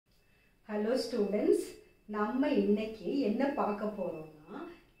Hello students, நம்ம இன்னைக்கு என்ன பார்க்க போறோம்னா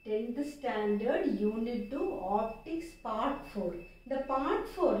 10th standard unit 2 optics part 4. இந்த part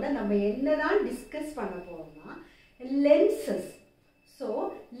 4ல நம்ம என்னதான் டிஸ்கஸ் பண்ண போறோம்னா lenses. So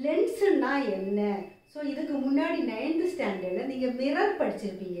lensனா என்ன? So இதுக்கு முன்னாடி 9th standardல நீங்க மிரர்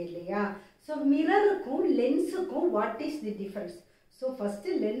படிச்சிருப்பீங்க இல்லையா? So மிரருக்கும் லென்ஸுக்கும் what is the difference? So first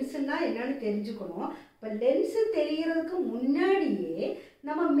lensனா என்னன்னு தெரிஞ்சுக்கணும். இப்ப லென்ஸ் தெரியறதுக்கு முன்னாடியே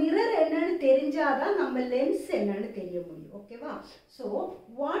நம்ம மிரர் என்னன்னு தெரிஞ்சாதான் நம்ம லென்ஸ் என்னன்னு தெரிய முடியும். ஓகேவா? So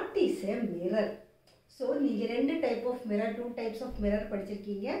what is a mirror? So நீங்க ரெண்டு type of mirror, two types of mirror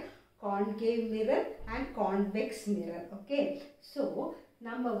படிச்சிருக்கீங்க. concave mirror and convex mirror. Okay? So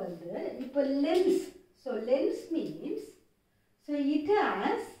நம்ம வந்து இப்ப lens. So lens means so it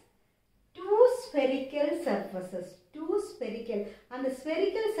has two spherical surfaces. Two spherical. And the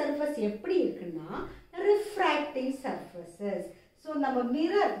spherical surface எப்படி இருக்குன்னா refracting surfaces. So நம்ம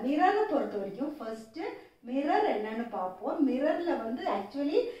mirror பொறுத்த வரைக்கும் first mirror என்னன்னு பார்ப்போம். mirrorல வந்து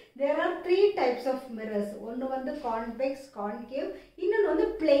actually there are three types of mirrors. ஒன்னு வந்து convex, concave, இன்னொன்னு வந்து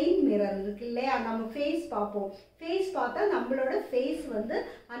plain mirror இருக்கு இல்லையா? நம்ம face பார்ப்போம். face பார்த்தா நம்மளோட face வந்து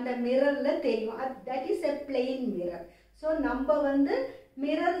அந்த mirrorல தெரியும். That is a plain mirror. So நம்ம வந்து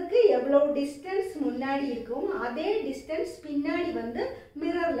மிரருக்கு எவ்வளவு டிஸ்டன்ஸ் முன்னாடி இருக்கும் அதே டிஸ்டன்ஸ் பின்னாடி வந்து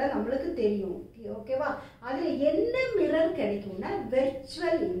மிரர்ல நம்மளுக்கு தெரியும். ஓகேவா? அதுல என்ன மிரர் கிடைக்கும்னா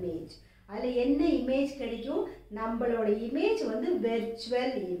வெர்ச்சுவல் இமேஜ். அதுல என்ன இமேஜ் கிடைக்கும்? நம்மளோட இமேஜ் வந்து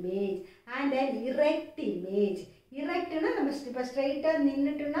virtual image and an erect image. இரக்ட்னா நம்ம இப்ப ஸ்ட்ரைட்டா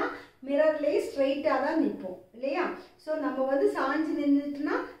நின்னுட்டோம்னா மிரர்லயே ஸ்ட்ரைட்டா தான் நிப்போம் இல்லையா? சோ நம்ம வந்து சாஞ்சு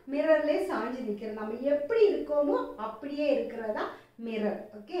நின்னுட்டோம்னா மிரர்லயே சாஞ்சு நிக்கிறோம். நம்ம எப்படி இருக்கோமோ அப்படியே இருக்கிறதா mirror.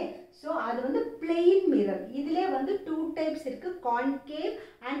 Okay, so அது வந்து plain mirror. இதிலே வந்து two types இருக்கு, concave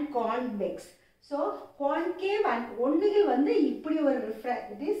and convex. So concave and ஒண்ணுக்கு வந்து இப்படி ஒரு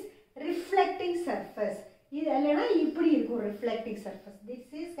it is reflecting surface. இது இல்லனா இப்படி இருக்கும் reflecting surface. This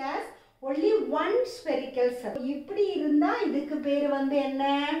is has only one spherical surface. இப்படி இருந்தா இதுக்கு பேர் வந்து என்ன?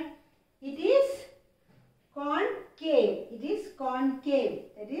 It is concave. It is concave.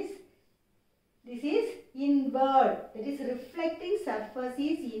 That is this is inward. That is reflecting surface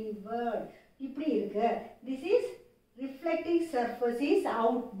is inward. இப்படி இருக்கு. This is reflecting surface is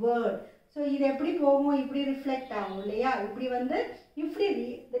outward. So இது எப்படி போகும்? இப்படி ரிஃப்ளெக்ட் ஆகும் இல்லையா? இப்படி வந்து இப்படி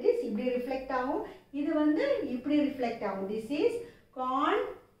that is இப்படி ரிஃப்ளெக்ட் ஆகும். இது வந்து இப்படி ரிஃப்ளெக்ட் ஆகும். This is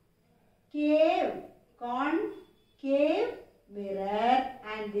concave mirror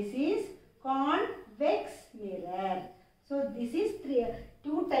and this is convex mirror. So this is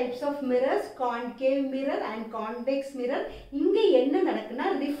two types of mirrors, concave mirror and convex mirror. இங்க என்ன நடக்குன்னா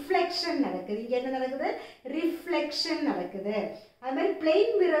reflection நடக்குது. இங்க என்ன நடக்குது? reflection நடக்குது. அது மாதிரி plain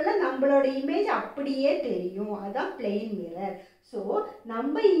mirrorல நம்மளோட இமேஜ் அப்படியே தெரியும். அதான் plain mirror. So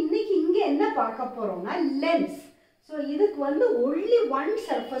நம்ம இன்னைக்கு இங்க என்ன பார்க்க போறோம்னா lens. So இதுக்கு வந்து only one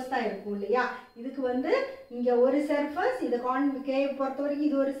surface தான் இருக்கும் இல்லையா? இதுக்கு வந்து இங்க ஒரு surface, இது concave பொறுத்தவரைக்கும்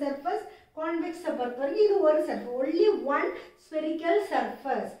இது ஒரு surface, convex பொறுத்தவரைக்கும் இது ஒரு surface. Only one spherical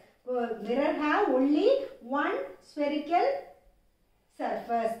surface. Mirror have only one spherical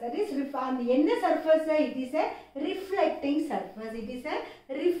surface. That is என்ன surface? It is a reflecting surface. It is a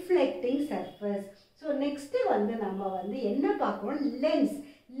reflecting surface. So next வந்து நம்ம வந்து என்ன பார்க்கணும்? lens.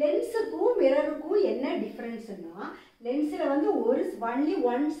 லென்ஸுக்கும் மிரருக்கும் என்ன டிஃபரன்ஸ்னா லென்ஸ்ல வந்து ஒரு only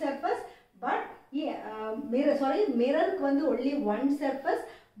one surface but மிரருக்கு வந்து only one surface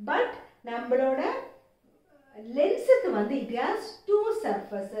but நம்மளோட லென்ஸுக்கு வந்து it has two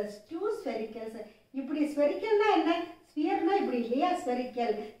surfaces, two spherical. இப்படி ஸ்பெரிக்கல்னா என்ன? ஸ்பியர்னா இப்படி இல்லையா?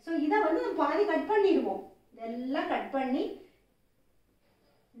 ஸ்பெரிக்கல். ஸோ இதை வந்து நம்ம பாதி கட் பண்ணிடுவோம். இதெல்லாம் கட் பண்ணி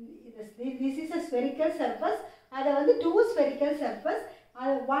this is a spherical surface. அதை வந்து two spherical surface.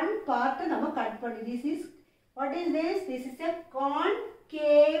 one part நம்ம கட் பண்ணி this is what is this? This is a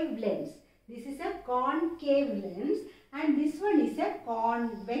concave lens. This is a concave lens and this one is a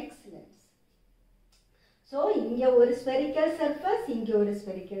convex lens. So இங்க ஒரு spherical surface, இங்க ஒரு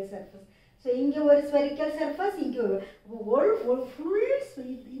spherical surface. So இங்க ஒரு spherical surface, இங்க ஒரு full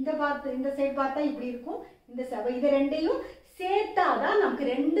இந்த side பார்த்தா இப்படி இருக்கும். இந்த ரெண்டையும் சேர்த்தாதான் நமக்கு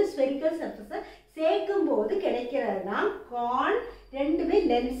ரெண்டு spherical surface சேர்க்கும் போது கிடைக்கிறது தான் ரெண்டுமே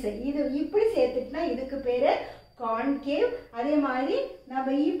லென்ஸ். இது இப்படி சேர்த்துட்டுனா இதுக்கு பேரு கான்கேவ். அதே மாதிரி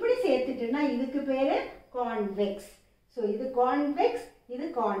நம்ம இப்படி சேர்த்துட்டுனா இதுக்கு பேரு கான்வெக்ஸ். ஸோ இது கான்வெக்ஸ், இது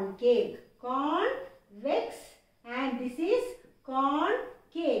concave. Convex and this is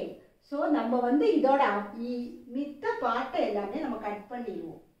concave. So நம்ம வந்து இதோட மித்த பார்ட்டை எல்லாமே நம்ம கட்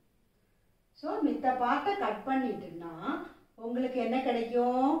பண்ணிடுவோம். ஸோ மித்த பார்ட்டை கட் பண்ணிட்டுனா உங்களுக்கு என்ன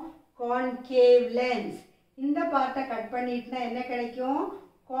கிடைக்கும்? concave lens. இந்த பார்ட்டை கட் பண்ணிட்டுனா என்ன கிடைக்கும்?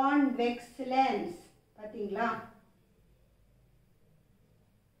 convex lens. பாத்தீங்களா?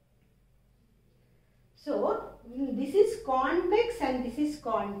 So this is convex and this is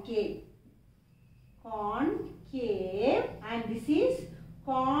concave. Concave and this is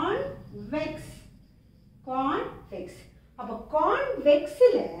convex. Convex. அப்ப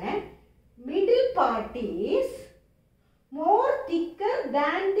convexல middle part is more thicker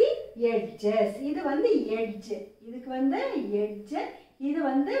than the edges. இது வந்து edge. இதுக்கு வந்து edge. இது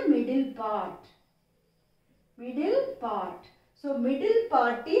வந்து middle part. Middle part. So middle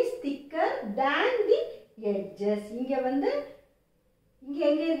part is thicker than the edges. இங்க வந்து இங்க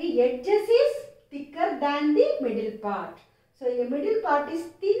எங்க இருக்கு? Edges is thicker than the middle part. So the middle part is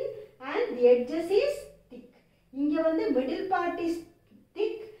thin and the edges is thick. இங்க வந்து middle part is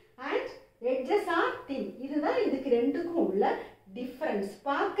thick and edges are thin. இதுதான் இதுக்கு ரெண்டுக்கும் உள்ள டிஃபரன்ஸ்.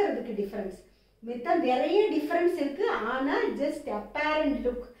 பார்க்கிறதுக்கு டிஃபரன்ஸ். மித்த நிறைய டிஃபரன்ஸ் இருக்கு. ஆனா just apparent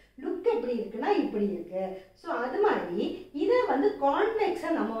look. லுக் எப்படி இருக்குன்னா இப்படி இருக்கு. ஸோ அது மாதிரி இதை வந்து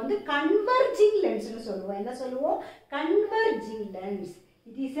கான்வெக்ஸை நம்ம வந்து கன்வர்ஜிங் லென்ஸ்னு சொல்லுவோம். என்ன சொல்லுவோம்? Converging lens.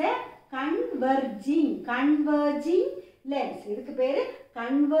 It is a converging lens. இதுக்கு பேரு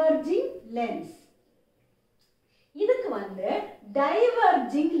கன்வர்ஜிங் லென்ஸ். இதுக்கு வந்து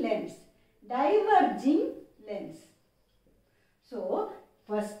diverging lens. Diverging lens. So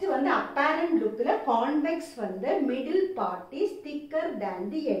first வந்து apparent lookல convex வந்து middle part is thicker than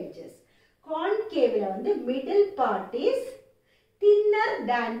the edges. Concaveல வந்து middle part is thinner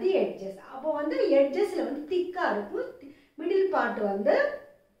than the edges. அப்போ வந்து edgesல வந்து thick-ஆ இருக்கும், middle part வந்து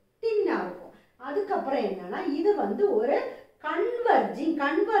thin-ஆ இருக்கும். அதுக்கப்புறம் என்னன்னா இது வந்து ஒரு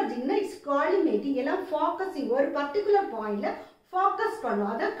கன்வர்ஜிங்னா இட்ஸ் காலிமேட்டிங், எல்லாம் ஃபோக்கஸிங், ஒரு பர்டிகுலர் பாயிண்ட்ல ஃபோக்கஸ்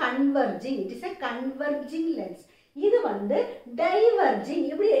பண்ணும். அதான் converging. It is a converging lens. இது வந்து டைவர்ஜிங்.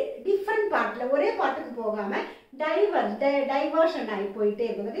 இப்படி டிஃபரண்ட் பார்ட்ல ஒரே பார்ட்டுக்கு போகாம டைவர்ஷன் ஆகி போயிட்டே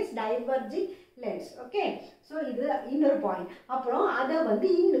இருக்கும். That is diverging lens. Okay. So இது இன்னொரு பாயிண்ட். அப்புறம் அதை வந்து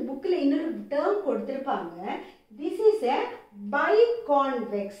இந்த புக்கில் இன்னொரு டேர்ம் கொடுத்துருப்பாங்க. This is a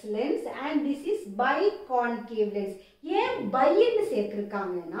பைகான்வெக்ஸ் lens and this is biconcave lens. ஏன் பைன்னு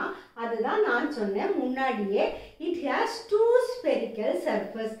சேர்த்திருக்காங்கன்னா அதுதான் நான் சொன்னேன் முன்னாடியே. It has two spherical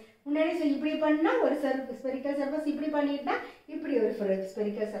surface. முன்னாடி சொல்லி இப்படி பண்ணா ஒரு ஸ்பெரிக்கல் சர்ஃபேஸ், இப்படி பண்ணிட்டா இப்படி ஒரு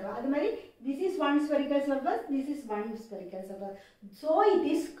ஸ்பெரிக்கல் சர்ஃபேஸ். அது மாதிரி this is one spherical surface, this is one spherical surface. So it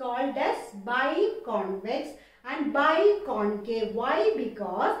is called as biconvex and biconcave. Why?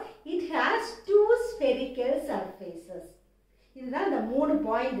 Because it has two spherical surfaces. இதுதான் இந்த மூணு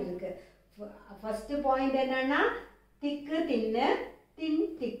பாயிண்ட் இருக்கு. ஃபர்ஸ்ட் பாயிண்ட் என்னன்னா திக்கு தின்னு, தின்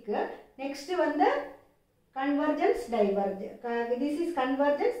திக்கு. நெக்ஸ்ட் வந்து convergence, divergence. This is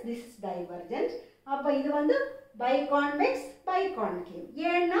convergence, this is divergence. அப்ப இது வந்து biconvex, biconcave.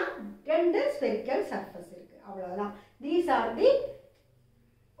 ஏன்னா ரெண்டு spherical surface இருக்கு. அவ்வளவுதான். These are the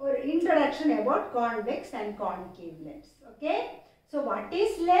or introduction about convex and concave lens. Okay. So what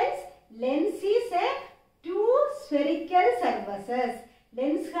is lens? Lens is a two spherical surfaces.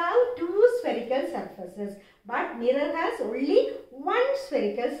 Lens have two spherical surfaces. But mirror has only one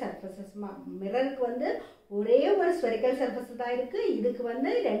spherical surfaces. மிரருக்கு வந்து ஒரே ஒரு spherical surface தான் இருக்கு. இதுக்கு வந்து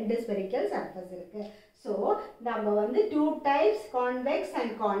ரெண்டு spherical surface இருக்கு. So நம்ம வந்து two types, convex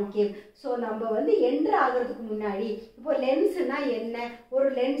and concave. So நம்ம வந்து என்ட்ரு ஆகிறதுக்கு முன்னாடி இப்போ லென்ஸ்னா என்ன? ஒரு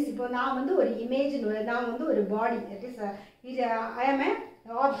லென்ஸ், இப்போ நான் வந்து ஒரு இமேஜ், நான் வந்து ஒரு பாடி, தட் இஸ் ஐ ஆம் எ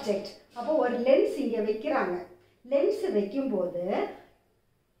ஆப்ஜெக்ட். அப்போ ஒரு லென்ஸ் இங்கே வைக்கிறாங்க. லென்ஸ் வைக்கும்போது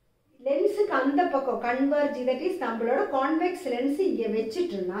லென்ஸுக்கு அந்த பக்கம் கன்வர்ஜ், தட் இஸ் நம்மளோட கான்வெக்ஸ் லென்ஸ் இங்கே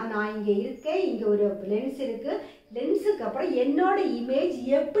வச்சுட்டோம்னா நான் இங்கே இருக்கேன், இங்கே ஒரு லென்ஸ் இருக்கு. லென்ஸுக்கு அப்புறம் என்னோட இமேஜ்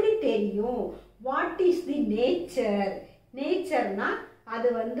எப்படி தெரியும்? What is the nature? நேச்சர்னா அது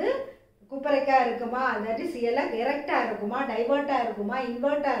வந்து குப்பரைக்கா இருக்குமா, தட் இஸ் எல்லாம் எரெக்டா இருக்குமா, டைவர்ட்டா இருக்குமா,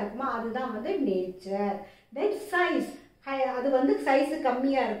 இன்வெர்ட்டா இருக்குமா, அதுதான் வந்து நேச்சர். தென் சைஸ், அது வந்து சைஸ்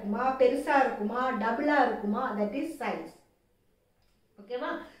கம்மியா இருக்குமா, பெருசா இருக்குமா, டபுளா இருக்குமா, தட் இஸ் சைஸ்.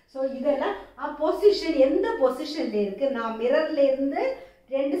 ஓகேவா? ஸோ இதெல்லாம் பொசிஷன், எந்த பொசிஷன்ல இருக்கு? நான் மிரர்ல இருந்து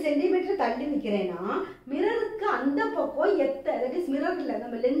 2 சென்டிமீட்டர் தள்ளி நிற்கிறேன்னா மிரருக்கு அந்த பக்கம் தட் இஸ் மிரர்ல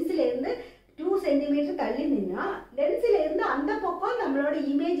நம்ம லென்ஸ்ல இருந்து 2 சென்டிமீட்டர் தள்ளி நின்னா லென்ஸ்ல இருந்து அந்த பக்கம் நம்மளோட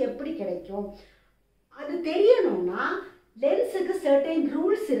இமேஜ் எப்படி கிடைக்கும்? அது தெரியணும்னா லென்ஸுக்கு சர்டைன்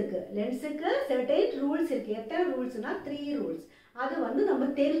ரூல்ஸ் இருக்கு. லென்ஸுக்கு சர்டைன் ரூல்ஸ் இருக்கு. எத்தனை ரூல்ஸ்னா 3 ரூல்ஸ். அது வந்து நம்ம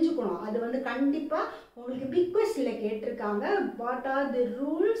தெரிஞ்சுக்கணும். அது வந்து கண்டிப்பா உங்களுக்கு பிக் குவெஸ்டின்ல கேட்டிருக்காங்க. What are the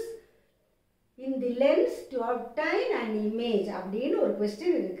rules in the lens to obtained an image அப்படின்னு ஒரு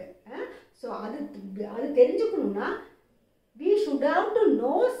क्वेश्चन இருக்கு. ஸோ அது தெரிஞ்சுக்கணும்னா we should have to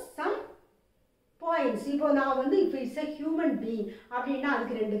know some points. இப்போ நான் வந்து இப்போ இட்ஸ் அ ஹியூமன் பீயிங் அப்படின்னா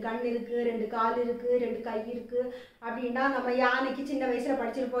அதுக்கு 2 கண் இருக்குது, 2 கால் இருக்குது, 2 கை இருக்குது. அப்படின்னா நம்ம யானைக்கு சின்ன வயசில்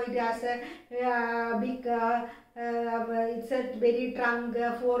படிச்சிருப்போம், இது as big it's a very trunk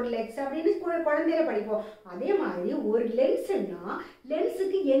 4 legs அப்படின்னு குழந்தையில படிப்போம். அதே மாதிரி ஒரு லென்ஸுன்னா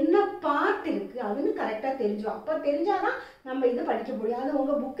லென்ஸுக்கு என்ன பார்ட் இருக்குது அதுன்னு கரெக்டாக தெரிஞ்சோம். அப்போ தெரிஞ்சாதான் நம்ம இது படிக்க முடியும். அது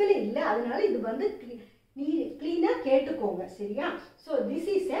உங்கள் புக்கில் இல்லை, அதனால இது வந்து க்ளீனாக கேட்டுக்கோங்க, சரியா? So this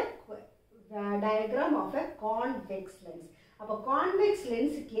is a diagram of a convex lens. அப்போ கான்வெக்ஸ்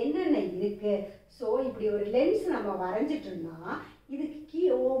லென்ஸுக்கு என்னென்ன இருக்கு? ஸோ இப்படி ஒரு லென்ஸ் நம்ம வரைஞ்சிட்டோம்னா இதுக்கு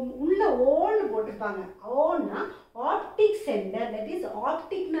உள்ள ஓன்னு போட்டிருப்பாங்க. ஓன்னா optic centre, that is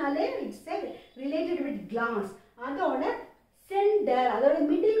ஆப்டிக்னாலே it's related with class. அதோட சென்டர், அதோட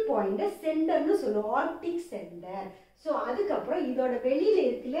மிடில் பாயிண்ட் சென்டர்னு சொல்லுவோம், ஆப்டிக் சென்டர். ஸோ அதுக்கப்புறம் இதோட வெளியில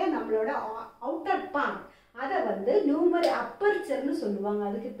இருக்குல்ல நம்மளோட அவுட்டர் பார்ட், அதை வந்து அப்பர்ச்சர்னு சொல்லுவாங்க.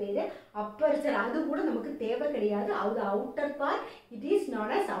 அதுக்கு பேரு அப்பர்ச்சர். அது கூட நமக்கு தேவை கிடையாது, அது outer part, it is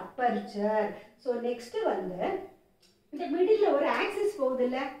not as aperture. So next வந்து இந்த மிடில் ஒரு ஆக்சிஸ் போகுது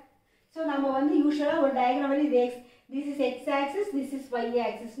இல்லை? ஸோ நம்ம வந்து யூஸ்வலாக ஒரு டயக்ராம் வந்து this is X axis, this is Y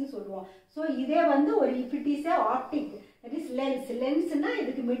ஆக்சிஸ்ன்னு சொல்லுவோம். ஸோ இதே வந்து ஒரு if it is optic, that is lens. லென்ஸ்னா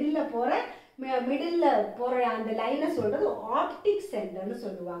இதுக்கு மிடில் போகிற அந்த லைனை சொல்றது ஆப்டிக் சென்டர்னு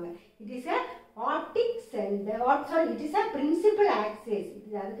சொல்லுவாங்க. It is a optic centre, it is a principal axis.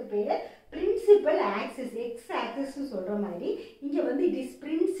 இது அதுக்கு பேரு பிரின்சிபல் ஆக்சிஸ். எக்ஸ் ஆக்சிஸ்னு சொல்ற மாதிரி இங்க வந்து it is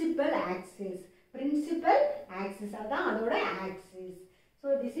principal axis. Principal axis அதான் அதோட axis. So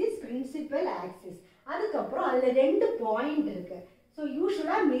this is principal axis. அதுக்கப்புறம் அதில் 2 பாயிண்ட் இருக்கு. ஸோ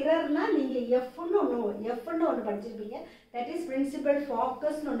யூஸ்வலாக மிரர்னா நீங்கள் எஃப்னு ஒன்று படிச்சிருப்பீங்க, தட் இஸ் பிரின்சிபல்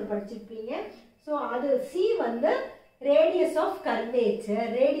ஃபோக்கஸ்னு ஒன்று படிச்சிருப்பீங்க. ஸோ அது சி வந்து ரேடியஸ் ஆஃப் கர்வேச்சர்.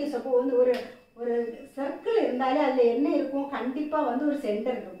 ரேடியஸ் அப்போ வந்து ஒரு சர்க்கிள் இருந்தாலே அதில் என்ன இருக்கும்? கண்டிப்பாக வந்து ஒரு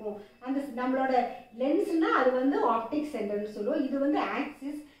சென்டர் இருக்கும். அந்த நம்மளோட லென்ஸ்னா அது வந்து ஆப்டிக் சென்டர்னு சொல்லுவோம். இது வந்து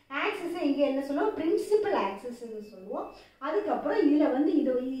ஆக்சிஸ். ஆக்சிஸை இங்கே என்ன சொல்லுவோம்? பிரின்சிபல் ஆக்சிஸ்ன்னு சொல்லுவோம். அதுக்கப்புறம் இதில் வந்து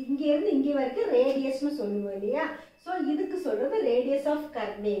இது இங்கேருந்து இங்கே வரைக்கும் ரேடியஸ்னு சொல்லுவோம் இல்லையா? ஸோ இதுக்கு சொல்கிறது radius of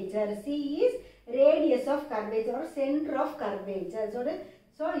curvature. C is radius of curvature or center of curvature.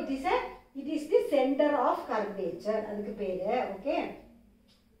 So it is the center of curvature. அதுக்கு பேரு okay.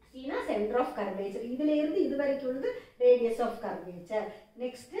 China center of curvature. இதுல இருந்து இது வரைக்கும் உள்ளது radius of curvature.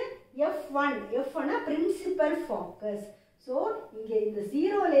 Next F1. F1 principal focus. So இங்க இந்த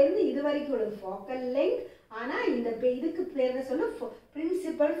 0ல இருந்து இது வரைக்கும் உள்ளது focal length. ஆனா இந்த இதுக்கு பேர் சொல்ல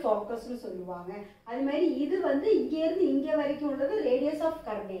பிரின்சிபல் ஃபோக்கஸ்னு சொல்லுவாங்க. அது மாதிரி இது வந்து இங்க இருந்து இங்க வரைக்கும் உள்ளது ரேடியஸ் ஆஃப்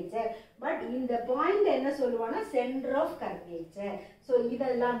கர்வேச்சர். பட் இந்த பாயிண்ட் என்ன சொல்லுவாங்கன்னா சென்டர் ஆஃப் கர்வேச்சர். ஸோ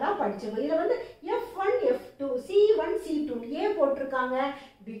இதெல்லாம் தான் படிச்சிருக்கோம். இதுல வந்து F1 F2 C1 C2 ஏன் போட்டிருக்காங்க?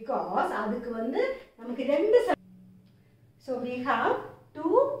 பிகாஸ் அதுக்கு வந்து நமக்கு 2 so we have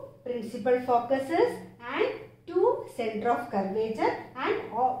 2 principal focuses and 2 center of curvature and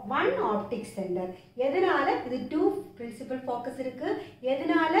 1 optic center. எதனால இது 2 principal focus இருக்கு,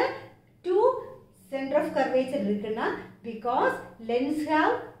 எதனால 2 center of curvature இருக்குன்னா because lens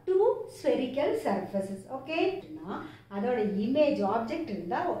have 2 spherical surfaces. okay அதோட இமேஜ் ஆப்ஜெக்ட்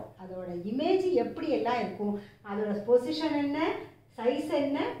இருந்தா அதோட இமேஜ் எப்படி எல்லாம் இருக்கும், அதோட பொசிஷன் என்ன, சைஸ்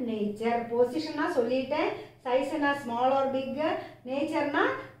என்ன, நேச்சர். பொசிஷனா சொல்லிட்டேன், சைஸ்னா ஸ்மால் ஆர் பிக், நேச்சர்னா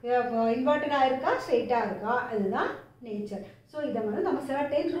இன்வெர்டடா இருக்கா ஸ்ட்ரெயிட்டா இருக்கா, அதுதான் நேச்சர். ஸோ இதை வந்து நம்ம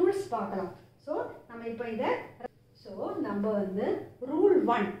சர்டன் ரூல்ஸ் பார்க்கலாம். ஸோ நம்ம இப்போ இதை நம்ம வந்து ரூல்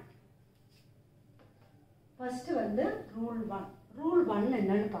 1 ஃபர்ஸ்ட் வந்து ரூல் 1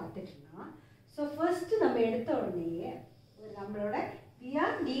 என்னன்னு பார்த்துட்டோம்னா, ஸோ ஃபர்ஸ்ட் நம்ம எடுத்த உடனே நம்மளோட we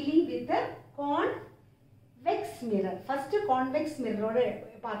are dealing with the convex mirror. First convex மிரரோட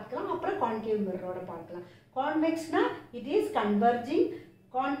பார்க்கலாம், அப்புறம் கான்கேவ் மிரரோட பார்க்கலாம். கான்வெக்ஸ்னா it is converging,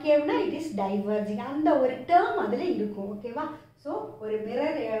 கான்கேவ்னா it is diverging. அந்த ஒரு டேர்ம் அதில் இருக்கும். ஓகேவா? ஸோ ஒரு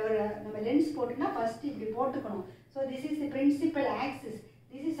மிரர் நம்ம லென்ஸ் போட்டுனா ஃபர்ஸ்ட் இப்படி போட்டுக்கணும். So this is the principal axis,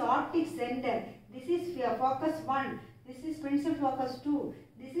 this is optic centre, this is focus 1, this is principal focus 2,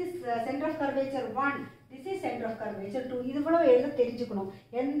 this is centre of curvature 1, this is centre of curvature 2. இது கூட எழுத தெரிஞ்சுக்கணும்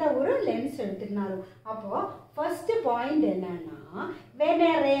எந்த ஒரு லென்ஸ் எடுத்துக்கினாலும். அப்போ ஃபர்ஸ்ட் பாயிண்ட் என்னன்னா, when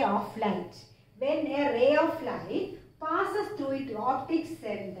a ray of light passes through it optic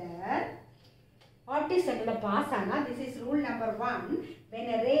center pass ஆனா, this is rule number 1. when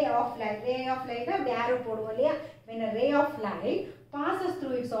a ray of light அப்படி arrow போடுவோம் இல்லையா, when a ray of light passes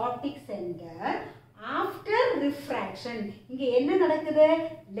through its optic center after refraction, இங்க என்ன நடக்குது,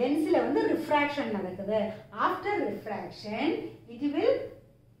 லென்ஸ்ல வந்து refraction நடக்குது. after refraction it will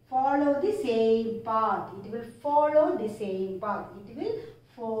follow the same path.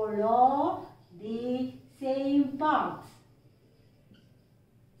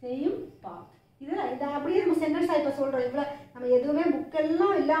 same path. இது அப்படியே நம்ம சென்டென்ஸாக இப்போ சொல்கிறோம். இவ்வளோ நம்ம எதுவுமே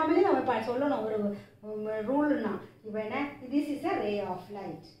புக்கெல்லாம் இல்லாமலே நம்ம இப்போ சொல்லணும் ஒரு ரூல்னா. இப்போ என்ன, this is a ray of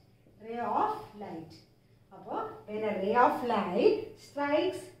light. Ray of light. அப்போ when a ray of light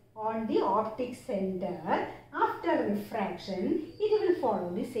strikes on the optic center after refraction, it will follow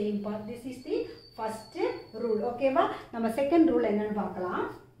the same path. This is the first rule. Okay va? நம்ம second rule என்னன்னு பார்க்கலாம்.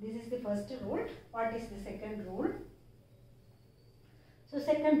 This is the first rule. What is the second rule? So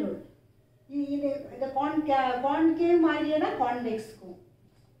second rule, இந்த concave மாதிரியே தான் convexக்கும்.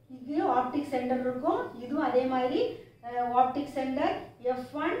 இது optic center இருக்கும். இதுவும் அதே மாதிரி optic center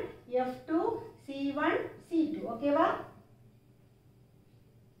F1, F2, C1, C2. Okay va?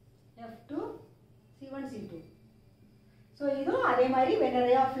 F2, C1, C2. So இதுவும் அதே மாதிரி when a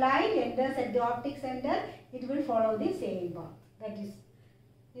ray of light enters at the optic center, it will follow the same path. That is,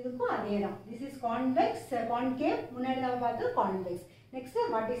 இதுக்கும் அதே தான். This is convex, concave. முன்னாடி நம்ம பார்த்தது convex. Next,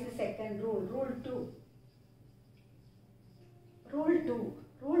 what is the second rule? Rule 2. Rule 2.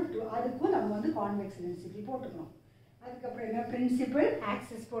 Rule 2. அதுக்கும் நம்ம வந்து convex lens இப்படி போட்டுக்கணும். அதுக்கப்புறம் என்ன, principal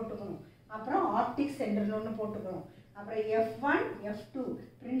axis போட்டுக்கணும். அப்புறம் optic center ஒன்று போட்டுக்கணும். அப்புறம் F1, F2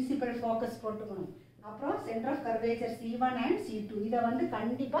 principal focus போட்டுக்கணும். அப்புறம் center of curvature C1 and C2. இதை வந்து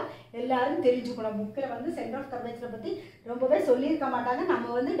கண்டிப்பாக எல்லாரும் தெரிஞ்சுக்கணும். புக்கில் வந்து center of curvature பற்றி ரொம்பவே சொல்லியிருக்க மாட்டாங்க.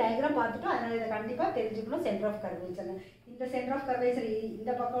 நம்ம வந்து டயக்ராம் பார்த்துட்டோம். அதனால் இதை கண்டிப்பாக தெரிஞ்சுக்கணும். center of curvature, இந்த center of curvature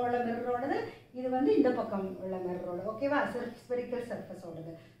இந்த பக்கம் உள்ள மிரரோடது, இது வந்து இந்த பக்கம் உள்ள மிரரோட. ஓகேவா? ஸ்பெரிக்கல்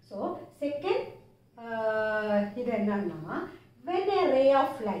சர்ஃபஸோடது. ஸோ செகண்ட் இது என்னன்னா, when a ray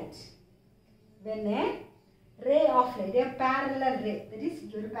of light, when a ray of light, a parallel ray, that is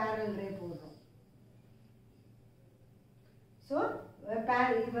ஒரு parallel ray போடுறோம். So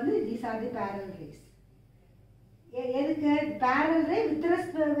இது வந்து these are the parallel rays. எதுக்கு parallel ray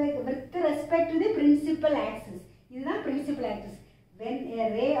with respect to the principal axis. இதுதான் principal axis. When a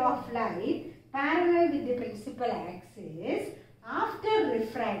ray of light parallel with the principal axis, after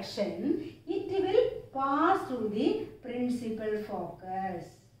refraction, it will pass through the principal focus.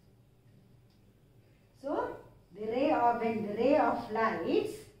 So the ray of, when the ray of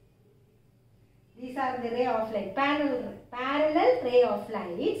lights, these are the ray of light, parallel ray of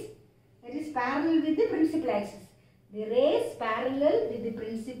lights, that is parallel with the principal axis. The rays parallel with the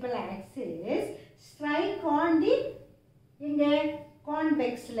principal axis strike on the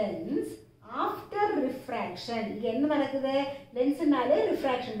convex lens after refraction. இங்க என்ன நடக்குது? லென்ஸ்னாலே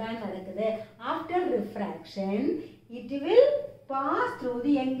refraction தான் நடக்குது. After refraction, it will pass through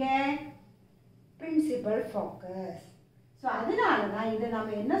the principal focus. So அதனால தான் இதை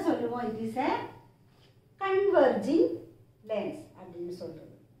நாம என்ன சொல்லுவோம்? It is a converging lens அப்படின்னு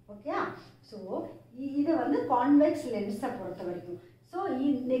சொல்றது. ஓகே? ஸோ இது வந்து கான்வெக்ஸ் லென்ஸை பொறுத்த வரைக்கும். ஸோ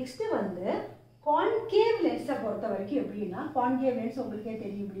நெக்ஸ்ட் வந்து கான்கேவ் லென்ஸை பொறுத்த வரைக்கும் எப்படின்னா, கான்கேவ் லென்ஸ் உங்களுக்கே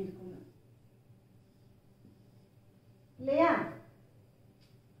தெரியும் இப்படி இருக்குங்க இல்லையா?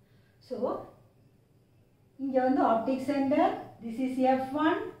 ஸோ இங்கே வந்து optic centre, this is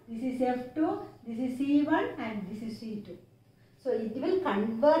F1, this is F2, this is C1 and this is C2. So it will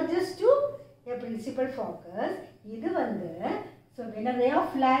converges to a principal focus. இது வந்து, so when a ray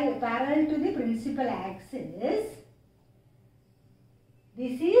of light parallel to the principal axis,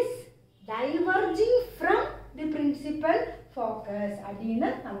 this is diverging from the principal focus அப்படின்னு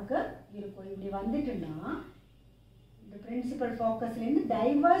நமக்கு இருக்கும். இப்படி வந்துட்டுன்னா இந்த principal ஃபோக்கஸ்லேருந்து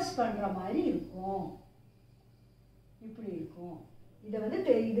divorce பண்ணுற மாதிரி இருக்கும். இப்படி இருக்கும். இதை வந்து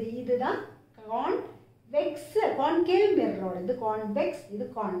இதுதான் கான்கேவ் மிரரோட. இது கான்வெக்ஸ், இது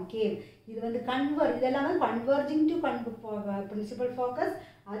கான்கேவ். இது வந்து இதெல்லாம் வந்து கன்வர்ஜிங் டு பிரின்சிபல் ஃபோக்கஸ்.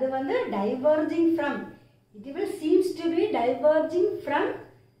 அது வந்து diverging from, it will seems to be diverging from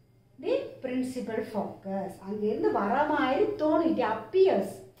the principal focus. அங்கிருந்து வர மாதிரி தோணும். it appears,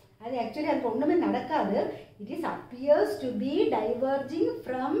 அது ஆக்சுவலி அதுக்கு ஒன்றுமே நடக்காது. it is appears to be diverging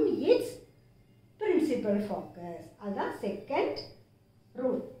from its principal focus. அதுதான் செகண்ட்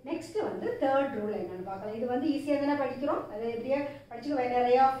ரூல். நெக்ஸ்ட் வந்து தேர்ட் ரூல் என்னன்னு பார்க்கலாம். இது வந்து ஈஸியாக தானே படிக்கிறோம். அது எப்படியே படிச்சுக்கோ.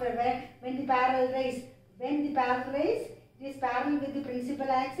 when the parallel rays is parallel with the principal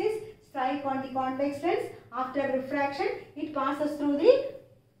axis, strike on the convex lens. After refraction, it passes through the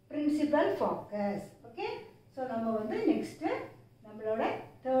principal focus. Okay? So நம்ம வந்து நெக்ஸ்ட் நம்மளோட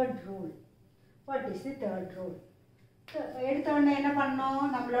third rule. What is the third rule? எடுத்த உடனே என்ன பண்ணோம்?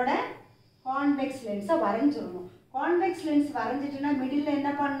 நம்மளோட convex lens வரைஞ்சிடணும். convex lens வரைஞ்சிட்டுனா middle என்ன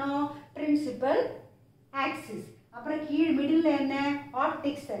பண்ணோம்? principal axis. அப்புறம் கீழ் மிடில் என்ன?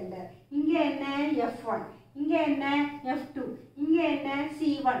 optic center. இங்க என்ன? F1. இங்க என்ன? F2. இங்க என்ன?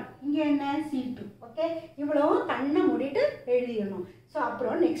 C1. இங்க என்ன? C2. ஓகே? இவ்வளவு கண்ணை மூடிட்டு எழுதிடணும். ஸோ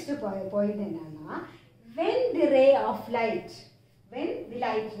அப்புறம் நெக்ஸ்ட் பாயிண்ட் என்னன்னா, when the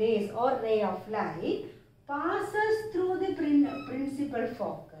light rays or ray of light passes through the principal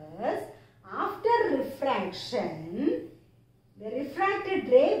focus. After refraction, the refracted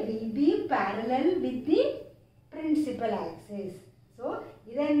ray will be parallel with the principal axis. So,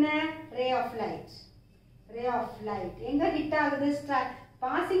 this is ray of light. Ray of light. Enga hit agudhu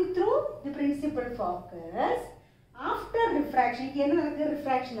passing through the principal focus. After refraction, after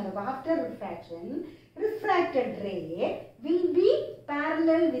refraction, refracted ray will be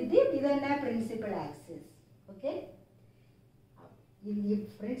parallel with the principal axis. Okay? If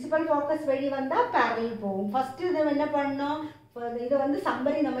principal focus vedi vanda parallel povum. First idu enna pannom? இதை வந்து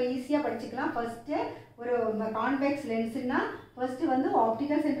summary நம்ம ஈஸியாக படிச்சுக்கலாம். First ஒரு convex லென்ஸுன்னா first வந்து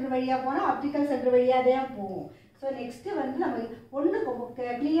optical centre வழியாக போனால் optical centre வழியாக தான் போகும். ஸோ நெக்ஸ்ட்டு வந்து நம்ம ஒன்று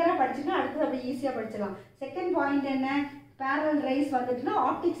கிளியராக படிச்சுன்னா அடுத்தது அப்படி ஈஸியாக படிச்சிடலாம். செகண்ட் பாயிண்ட் என்ன? Parallel race வந்துட்டுனா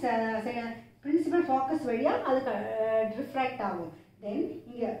optics principal focus வழியாக அது ரிஃப்ராக்ட் ஆகும். தென்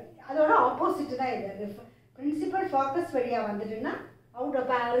இங்கே அதோட ஆப்போசிட் தான் இது. பிரின்சிபல் ஃபோக்கஸ் வழியாக வந்துட்டுன்னா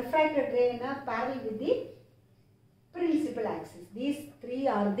ரிஃப்ராக்டட் ரே என்ன? Barrel with the principal axis. These three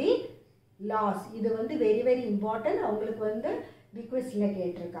are the laws. இது வந்து very very important. அவங்களுக்கு வந்து quizzல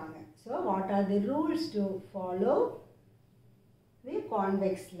கேட்டிருக்காங்க. So what are the rules to follow the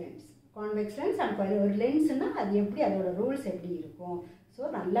convex lens? Convex lens and ஒரு லென்ஸ்னா அது எப்படி, அதோட ரூல்ஸ் எப்படி இருக்கும்.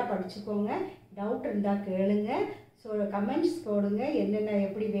 ஸோ நல்லா படிச்சுக்கோங்க. டவுட் இருந்தால் கேளுங்க. ஸோ கமெண்ட்ஸ் போடுங்க. என்னென்ன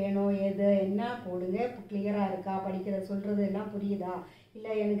எப்படி வேணும் எது என்ன போடுங்க. இப்போ கிளியராக இருக்கா, படிக்கிற சொல்கிறது எல்லாம் புரியுதா,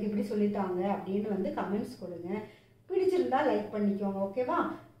 இல்லை எனக்கு இப்படி சொல்லித்தாங்க அப்படின்னு வந்து கமெண்ட்ஸ் கொடுங்க. பிடிச்சிருந்தா லைக் பண்ணிக்கோங்க. ஓகேவா?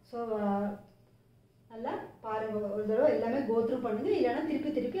 ஸோ நல்லா பாருங்கள். ஒரு தடவை எல்லாமே கோத்ரூ பண்ணுங்கள். இல்லைன்னா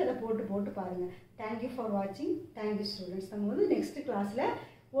திருப்பி அதை போட்டு பாருங்கள். தேங்க்யூ ஃபார் வாட்சிங். Thank you students. நம்ம வந்து நெக்ஸ்ட் கிளாஸில்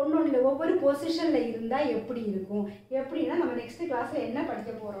ஒவ்வொன்றில் ஒவ்வொரு பொசிஷனில் இருந்தால் எப்படி இருக்கும், எப்படின்னா நம்ம நெக்ஸ்ட் கிளாஸில் என்ன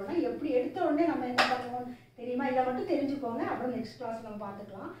படிக்க போகிறோம்னா எப்படி எடுத்த உடனே நம்ம என்ன பண்ணுவோம் தெரியுமா? இதை மட்டும் தெரிஞ்சுக்கோங்க. அப்புறம் நெக்ஸ்ட் கிளாஸ் நம்ம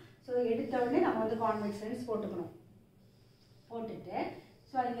பார்த்துக்கலாம். ஸோ எடுத்த உடனே நம்ம வந்து கான்வெக்ஸ் லென்ஸ் போட்டுக்கணும். போட்டுட்டு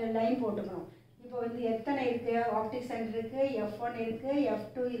ஸோ அதுக்கு லைன் போட்டுக்கணும். இப்போ வந்து எத்தனை இருக்குது? ஆப்டிக் சென்டர் இருக்குது, F1 இருக்குது,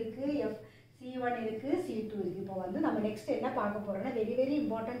 F2 இருக்குது, C1 இருக்குது, C2 இருக்குது. இப்போ வந்து நம்ம நெக்ஸ்ட் என்ன பார்க்க போகிறோம்னா வெரி வெரி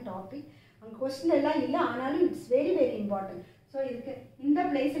இம்பார்ட்டன்ட் டாபிக். அங்கே கொஸ்டின் எல்லாம் இல்லை, ஆனாலும் it's very very important. So இதுக்கு இந்த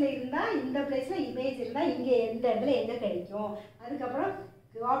பிளேஸில் இருந்தால் இந்த பிளேஸில் இமேஜ் இருந்தால் இங்கே எந்த இடத்துல எங்கே கிடைக்கும், அதுக்கப்புறம்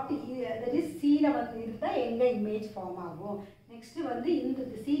ஆப்டிக் தட் இஸ் சியில் வந்து இருந்தால் எங்கே இமேஜ் ஃபார்ம் ஆகும், நெக்ஸ்ட்டு வந்து இந்த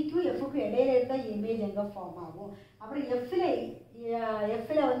சிக்கும் எஃப்க்கும் இடையில இருந்தால் இமேஜ் எங்கே ஃபார்ம் ஆகும், அப்புறம்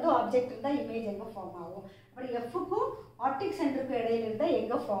எஃப்பில் வந்து ஆப்ஜெக்ட் இருந்தால் இமேஜ் எங்கே ஃபார்ம் ஆகும், அப்புறம் எஃப்க்கும் ஆப்டிக் சென்டருக்கும் இடையில இருந்தால்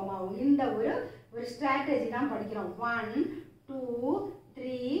எங்கே ஃபார்ம் ஆகும். இந்த ஒரு ஸ்ட்ராட்டஜி தான் படிக்கிறோம். 1 2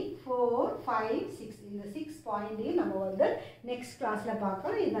 3 4 5 6 இந்த 6 பாயிண்ட்டையும் நம்ம வந்து நெக்ஸ்ட் கிளாஸில்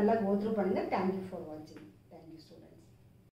பார்க்கலாம். இது நல்லா கோத்ரூ பண்ணுங்கள். தேங்க்யூ ஃபார் வாட்சிங்.